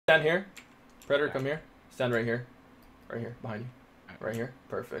Stand here. Predator, come here. Stand right here. Right here, behind you. Right here.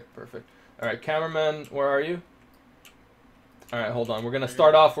 Perfect, perfect. Alright, cameraman, where are you? Alright, hold on. We're gonna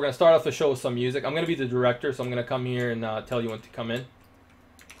start off the show with some music. I'm gonna be the director, so I'm gonna come here and tell you when to come in.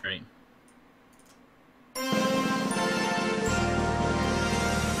 Great.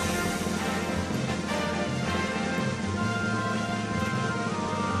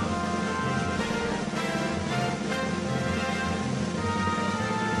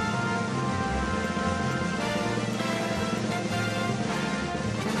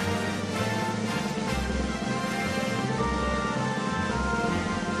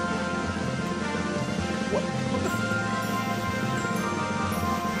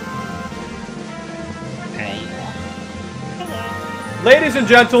 Ladies and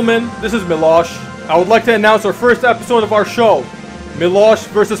gentlemen, this is Milosh. I would like to announce our first episode of our show, Milosh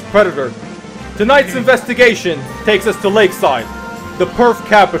vs. Predator. Tonight's investigation takes us to Lakeside, the perf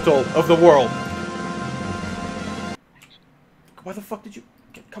capital of the world. Why the fuck did you...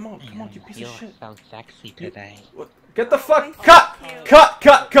 Come on, you piece of shit. You're so sexy today. Get the fuck... Cut!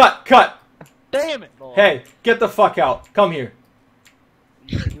 Damn it, boy. Hey, get the fuck out. Come here.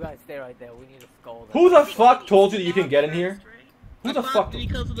 You gotta stay right there. We need to scold them. Who the fuck told you that you can get in here? Who the fuck?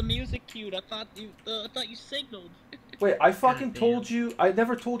 Because of the music cue, I thought you signaled. Wait, I fucking told you. I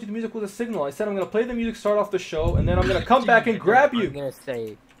never told you the music was a signal. I said I'm gonna play the music, start off the show, and then I'm gonna come back and grab you. I'm gonna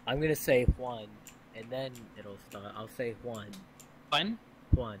say one, and then it'll start. I'll say one.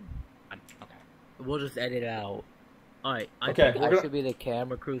 One. Okay. We'll just edit it out. All right. I Okay, think I should be the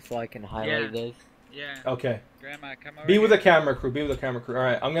camera crew so I can highlight this. Yeah. Okay. Grandma, come over. Be with the camera crew. All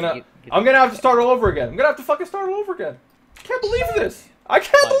right. I'm gonna have to start all over again. I'm gonna have to fucking start all over again. I can't believe this. I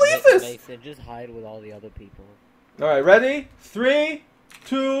can't believe this. Mason, just hide with all the other people. All right, ready? 3,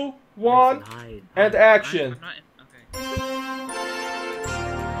 2, 1, Mason, hide. and action. I'm not in, okay. I'm gonna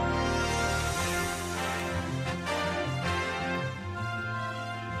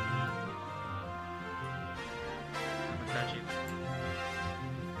touch you.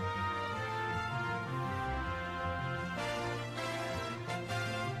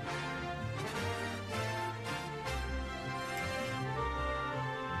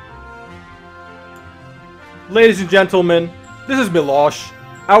 Ladies and gentlemen, this is Milosh.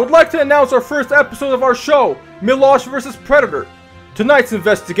 I would like to announce our first episode of our show, Milosh vs. Predator. Tonight's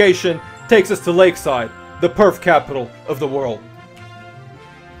investigation takes us to Lakeside, the perf capital of the world.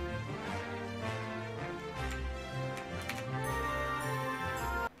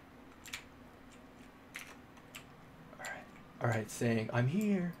 Alright, saying, I'm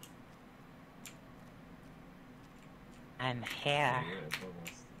here. I'm here.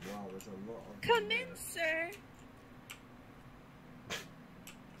 Come in, sir.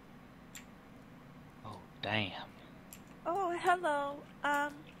 Oh, damn. Oh, hello.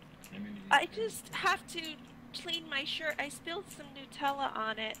 I just have to clean my shirt. I spilled some Nutella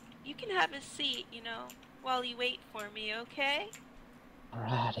on it. You can have a seat, you know, while you wait for me, okay?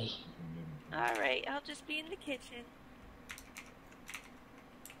 Alrighty. Alright, I'll just be in the kitchen.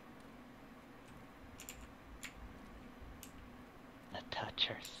 The touch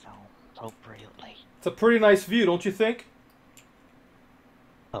her so appropriately. It's a pretty nice view, don't you think?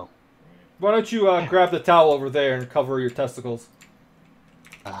 Oh. Why don't you grab the towel over there and cover your testicles?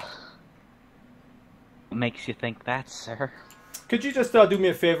 What makes you think that, sir? Could you just do me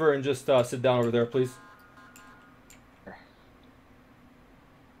a favor and just sit down over there, please?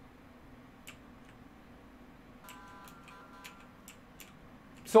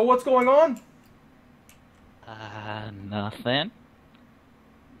 So what's going on? Nothing.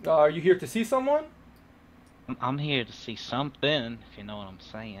 Are you here to see someone? I'm here to see something, if you know what I'm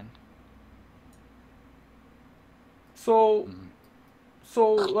saying. So,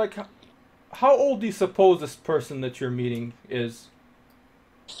 like, how old do you suppose this person that you're meeting is?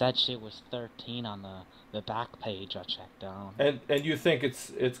 Said she was 13 on the back page I checked out. And you think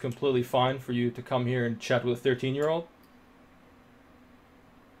it's completely fine for you to come here and chat with a 13-year-old?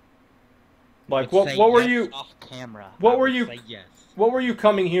 Like, what were you off camera? What were you say yes. What were you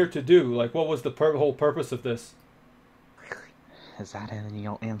coming here to do? Like, what was the whole purpose of this? Is that in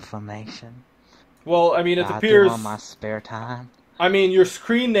your information? Well, I mean, it I appears. do on my spare time. I mean, your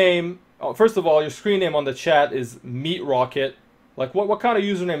screen name. Oh, first of all, your screen name on the chat is Meat Rocket. Like, what kind of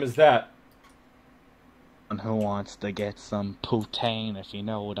username is that? And who wants to get some poutine, if you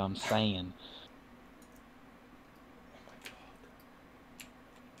know what I'm saying?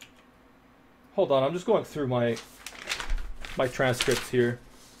 Hold on, I'm just going through my transcripts here.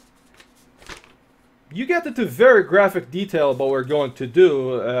 You get into very graphic detail about what we're going to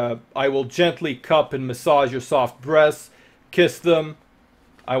do. I will gently cup and massage your soft breasts, kiss them,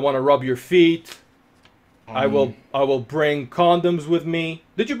 I want to rub your feet. I will bring condoms with me.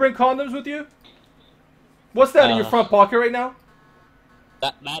 Did you bring condoms with you? What's that in your front pocket right now?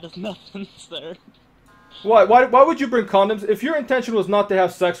 That is nothing, sir. Why would you bring condoms? If your intention was not to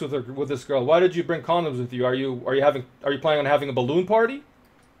have sex with this girl, why did you bring condoms with you? Are you planning on having a balloon party?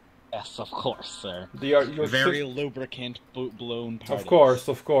 Yes, of course, sir. Very lubricant balloon party.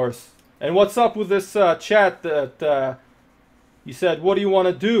 Of course. And what's up with this chat that you said, what do you want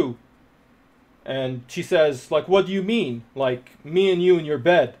to do? And she says, like, what do you mean? Like, me and you in your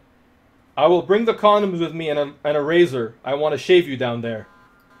bed. I will bring the condoms with me and a razor. I want to shave you down there.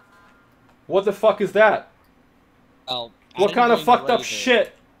 What the fuck is that? Well, what kind of fucked up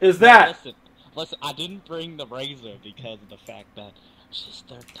shit is that? Listen, I didn't bring the razor because of the fact that she's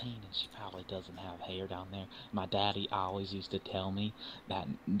 13 and she probably doesn't have hair down there. My daddy always used to tell me that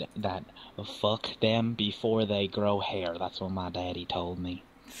fuck them before they grow hair. That's what my daddy told me.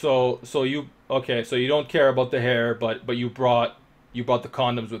 So you don't care about the hair, but you brought the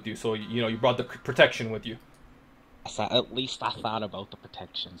condoms with you. So you brought the protection with you. At least I thought about the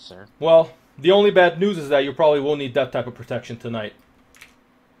protection, sir. Well, the only bad news is that you probably will need that type of protection tonight.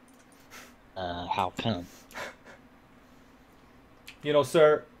 How come? You know,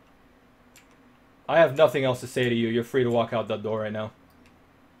 sir, I have nothing else to say to you. You're free to walk out that door right now.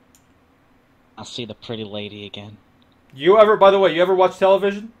 I'll see the pretty lady again. By the way, you ever watch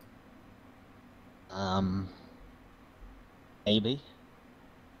television? Maybe.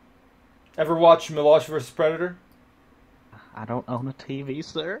 Ever watch Milosh vs. Predator? I don't own a TV,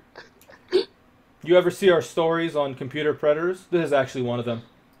 sir. You ever see our stories on computer predators? This is actually one of them.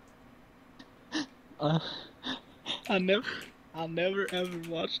 I never ever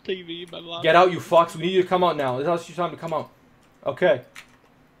watched TV in my life. Get out, you fucks. We need you to come out now. This is your time to come out. Okay.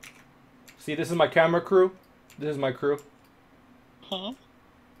 See, this is my camera crew. This is my crew. Huh?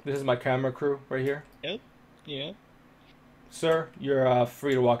 This is my camera crew right here. Yep. Yeah. Sir, you're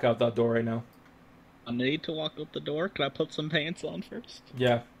free to walk out that door right now. I need to walk out the door. Can I put some pants on first?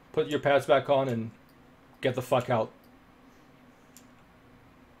 Yeah. Put your pants back on and get the fuck out.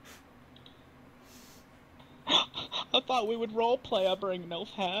 I thought we would role play. I bring no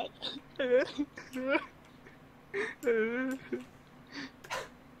hat. Alright,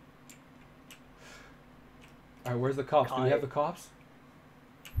 where's the cops? Do we have the cops?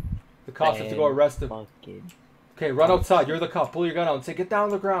 The cops have to go arrest him. Okay, run outside. You're the cop. Pull your gun out and say, get down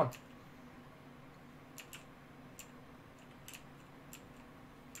on the ground.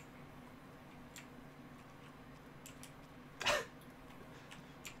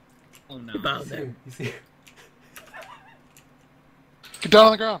 Oh no. You see? Get down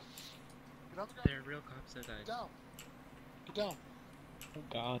on the ground. Get on the ground. There are real cops that died. Get down. Get down. Oh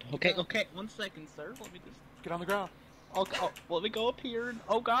god. Okay, 1 second, sir. Let me just Get on the ground. let me go up here and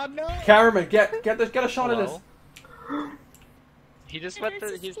oh god, no! Cameraman, get a shot of this. He just went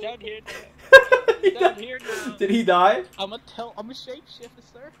through. He's down here now. He's down here now. Did he die? I'm a shapeshifter,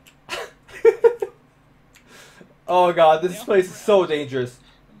 sir. Oh god, this place is so dangerous.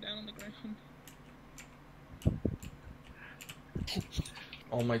 I'm down on the ground.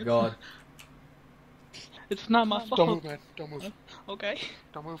 Oh my god. It's not my fault. Don't move, man. Don't move. Okay.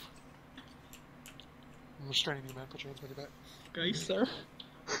 Don't move. I'm restraining you, man. Put your hands behind your back. Okay, sir.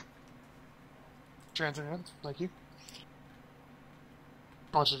 Put your hands in your hands. Thank you.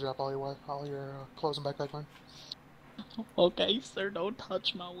 I want you to drop all your clothes and backpack, man. Okay, sir. Don't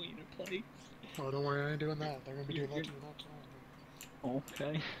touch my wiener, please. Oh, don't worry. I ain't doing that. They're gonna be doing that to you now tonight.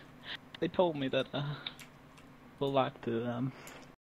 Okay. They told me that we'll like to